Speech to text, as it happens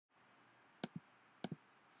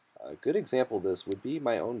A good example of this would be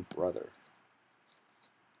my own brother.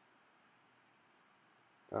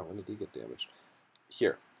 Oh, when did he get damaged?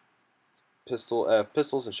 Here,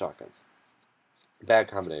 pistols and shotguns. Bad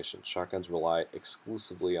combination. Shotguns rely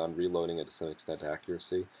exclusively on reloading and to some extent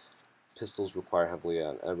accuracy. Pistols require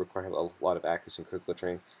a lot of accuracy and critical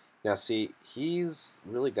training. Now, see, he's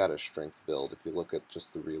really got a strength build if you look at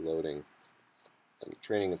just the reloading and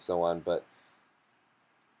training and so on, but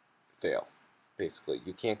fail. Basically,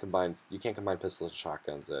 you can't combine pistols and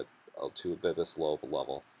shotguns at this low of a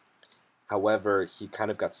level. However, he kind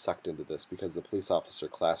of got sucked into this because the police officer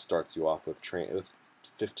class starts you off with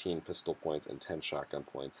 15 pistol points and 10 shotgun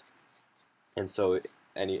points. And so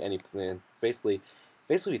any plan basically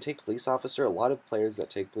you take police officer, a lot of players that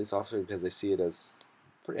take police officer because they see it as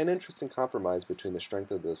an interesting compromise between the strength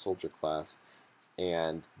of the soldier class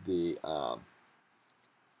and the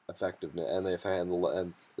effectiveness and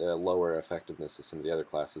the lower effectiveness of some of the other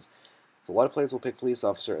classes. So a lot of players will pick police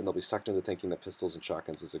officer and they'll be sucked into thinking that pistols and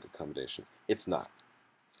shotguns is a good combination. It's not.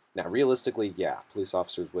 Now, realistically, yeah, police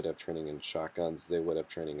officers would have training in shotguns. They would have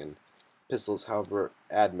training in pistols. However,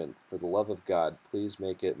 admin, for the love of God, please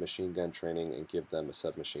make it machine gun training and give them a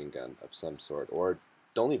submachine gun of some sort. Or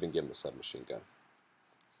don't even give them a submachine gun.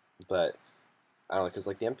 But, I don't know, because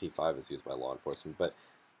like the MP5 is used by law enforcement. But,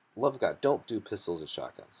 love of God, don't do pistols and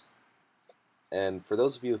shotguns. And for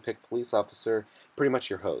those of you who pick police officer, pretty much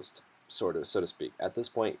you're hosed, sort of, so to speak. At this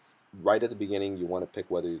point, right at the beginning, you want to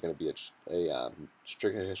pick whether you're going to be a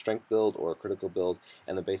strength build or a critical build,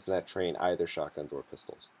 and then based on that, train either shotguns or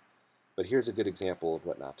pistols. But here's a good example of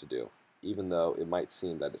what not to do, even though it might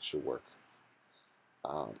seem that it should work.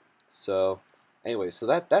 So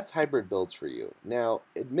that's hybrid builds for you. Now,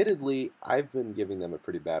 admittedly, I've been giving them a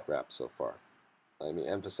pretty bad rap so far. I mean,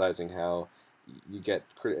 emphasizing how you get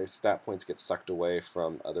stat points get sucked away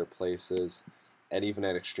from other places, and even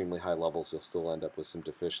at extremely high levels, you'll still end up with some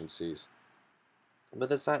deficiencies. But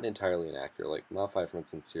that's not entirely inaccurate. Like Malphite, for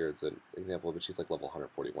instance, here is an example, but she's like level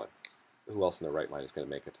 141. Who else in their right mind is going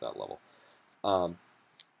to make it to that level?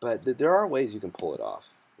 But there are ways you can pull it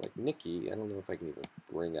off. Like Nikki, I don't know if I can even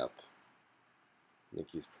bring up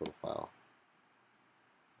Nikki's profile.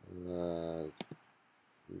 I'm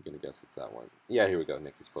going to guess it's that one. Yeah, here we go,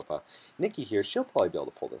 Nikki's profile. Nikki here, she'll probably be able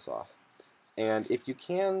to pull this off. And if you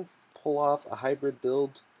can pull off a hybrid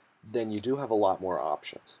build, then you do have a lot more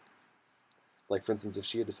options. Like, for instance, if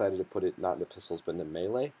she had decided to put it not into pistols but into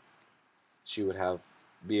melee, she would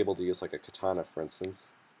be able to use like a katana, for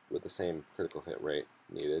instance, with the same critical hit rate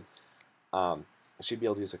needed. She'd be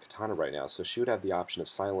able to use a katana right now, so she would have the option of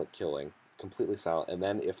silent killing, completely silent, and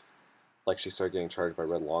then if like she started getting charged by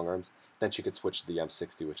red long arms, then she could switch to the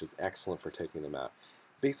M60, which is excellent for taking them out.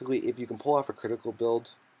 Basically, if you can pull off a critical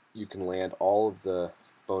build, you can land all of the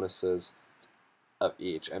bonuses of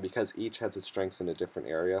each, and because each has its strengths in a different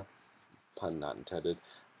area, pun not intended,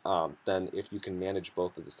 then if you can manage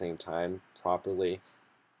both at the same time properly,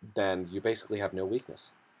 then you basically have no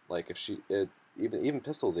weakness. Like if even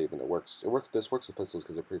pistols it works. This works with pistols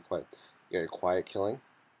because they're pretty quiet. You got your quiet killing,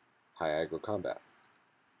 high aggro combat.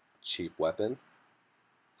 Cheap weapon,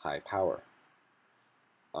 high power.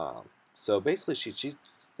 So basically, she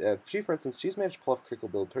for instance, she's managed to pull off a critical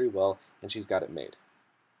build pretty well, and she's got it made.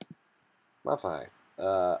 Mafai,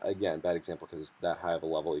 again, bad example because it's that high of a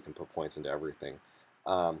level, you can put points into everything.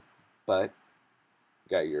 But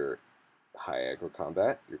got your high aggro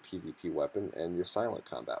combat, your PvP weapon, and your silent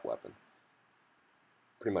combat weapon.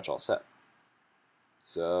 Pretty much all set.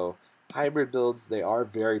 So hybrid builds, they are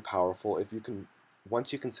very powerful.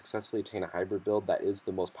 Once you can successfully attain a hybrid build, that is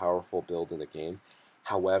the most powerful build in the game.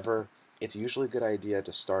 However, it's usually a good idea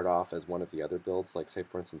to start off as one of the other builds, like say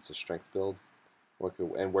for instance a strength build, work your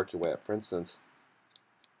way up. For instance,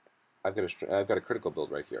 I've got a critical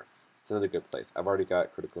build right here. It's another good place. I've already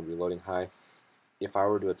got critical and reloading high. If I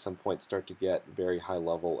were to at some point start to get very high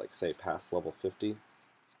level, like say past level 50,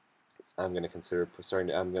 I'm going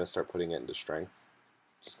to start putting it into strength.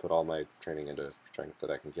 Just put all my training into strength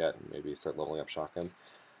that I can get, and maybe start leveling up shotguns.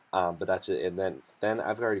 But that's it. And then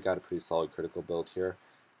I've already got a pretty solid critical build here.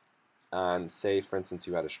 And say, for instance,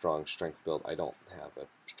 you had a strong strength build. I don't have a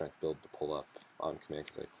strength build to pull up on command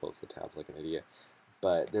because I close the tabs like an idiot.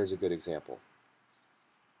 But there's a good example.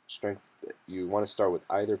 Strength. You want to start with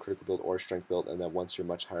either critical build or strength build, and then once you're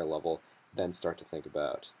much higher level, then start to think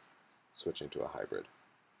about switching to a hybrid.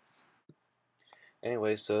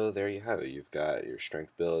 Anyway, so there you have it. You've got your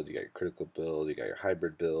strength build, you got your critical build, you got your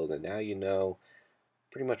hybrid build, and now you know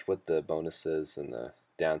pretty much what the bonuses and the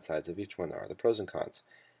downsides of each one are, the pros and cons.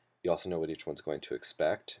 You also know what each one's going to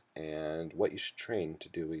expect and what you should train to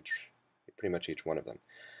do pretty much each one of them.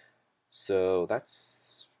 So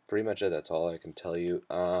that's pretty much it. That's all I can tell you.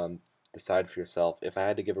 Decide for yourself. If I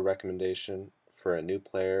had to give a recommendation for a new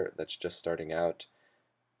player that's just starting out,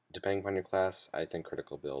 depending upon your class, I think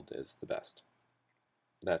critical build is the best.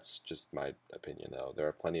 That's just my opinion, though. There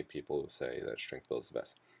are plenty of people who say that strength build is the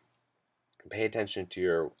best. Pay attention to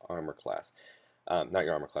your armor class. Not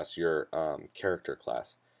your armor class, your character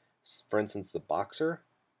class. For instance, the boxer,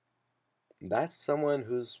 that's someone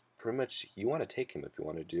who's pretty much, you want to take him if you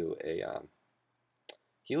want to do a,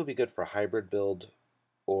 he would be good for a hybrid build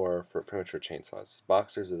or for pretty much for chainsaws.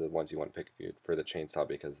 Boxers are the ones you want to pick for the chainsaw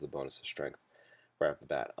because of the bonus of strength right off the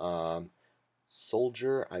bat.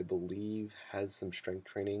 Soldier, I believe, has some strength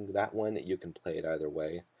training. That one, you can play it either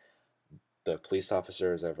way. The police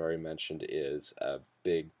officer, as I've already mentioned, is a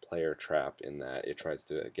big player trap in that it tries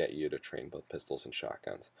to get you to train both pistols and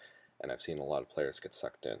shotguns. And I've seen a lot of players get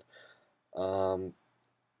sucked in.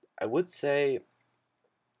 I would say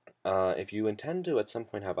if you intend to at some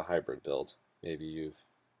point have a hybrid build, maybe you've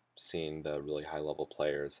seen the really high level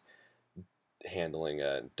players handling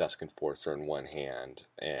a Dusk Enforcer in one hand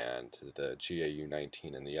and the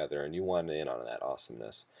GAU-19 in the other, and you want in on that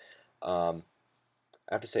awesomeness. I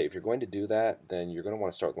have to say, if you're going to do that, then you're going to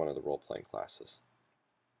want to start with one of the role-playing classes.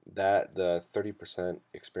 The 30%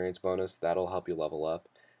 experience bonus, that'll help you level up,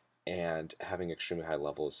 and having extremely high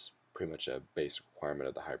level is pretty much a basic requirement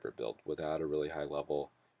of the hybrid build. Without a really high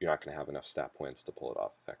level, you're not going to have enough stat points to pull it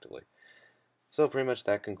off effectively. So pretty much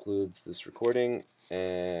that concludes this recording,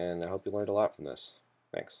 and I hope you learned a lot from this.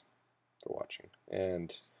 Thanks for watching.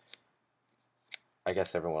 And I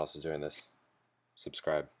guess everyone else is doing this.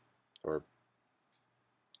 Subscribe. Or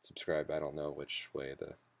subscribe, I don't know which way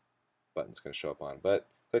the button's going to show up on. But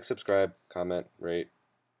click subscribe, comment, rate,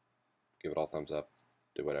 give it all thumbs up,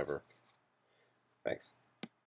 do whatever. Thanks.